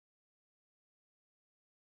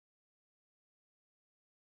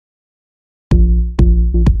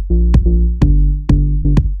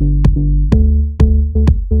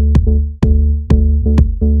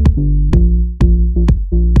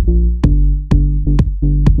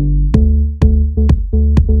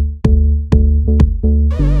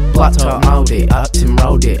back to Audi, acting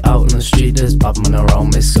rowdy. Out in the street there's bad men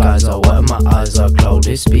around me. Skies are wet and my eyes are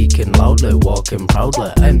cloudy. Speaking loudly, walking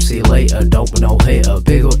proudly. MC later, don't be no hater.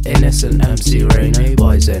 Big up innocent MC Rainer.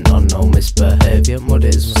 Boys ain't on no misbehaviour. Mud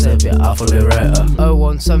is my saviour, I fully rate her.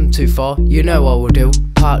 01724, you know what we'll do.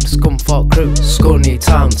 Park the Scunthorpe crew, Scunny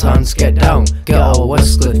town, time to get down. Get all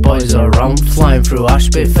Westcliff boys around. Flying through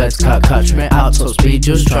Ashby, feds can't catch me. Out top speed,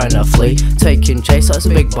 just trying to flee. Taking chase, that's a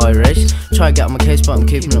big boy race. Try to get on my case, but I'm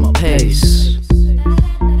keeping up my pace.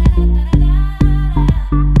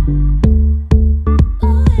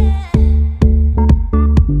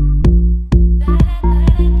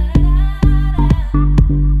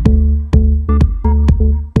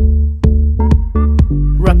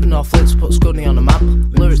 Repping off lids, put Scunny on the map.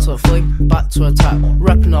 Lyrics to a fling, back to attack.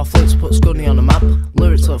 Repping off lids, put Scunny on the map.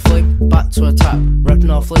 Lyrics to a fling, back to attack.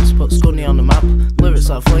 Repping off lids, put Scunny on the map. Lyrics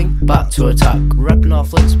to a fling, back to attack. Repping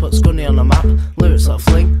off lids, put Scunny on the map. Lyrics to a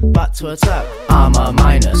fling, back to attack. I'm a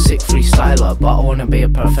minor, sick freestyler, but I wanna be a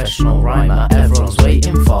professional rhymer. Everyone's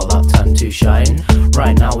waiting for that time to shine.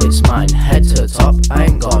 Right now it's mine, head to top. I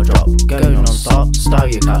ain't got a drop, going on stop. Style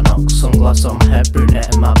you can't knock, sunglass on my head,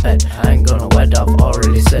 brunette in my bed. I ain't gonna wed, I've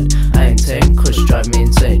already said. I ain't tame, cause she drive me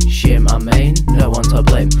insane. She ain't my main, no one to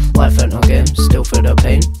blame. Life ain't no game, still feel the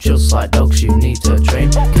pain. Just like dogs, you need to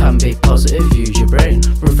train. Can be positive, use your brain.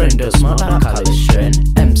 Refrain does smart like Alice strain.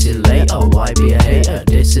 MC later, why be a hater?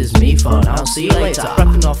 This is me for now, see you later.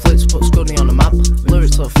 Rapping off flicks, put Scunny on the map.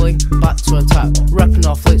 Lyrics to a fling, back to attack. Rapping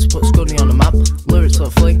off flicks, put Scunny on the map. Lyrics to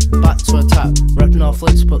a fling, back to attack. Rapping off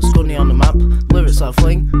flicks, put Scunny on the map. Lyrics to a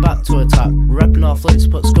fling, back to attack. Rapping off flicks,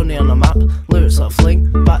 put Scunny on the map. Lyrics to a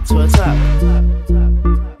fling, back to attack.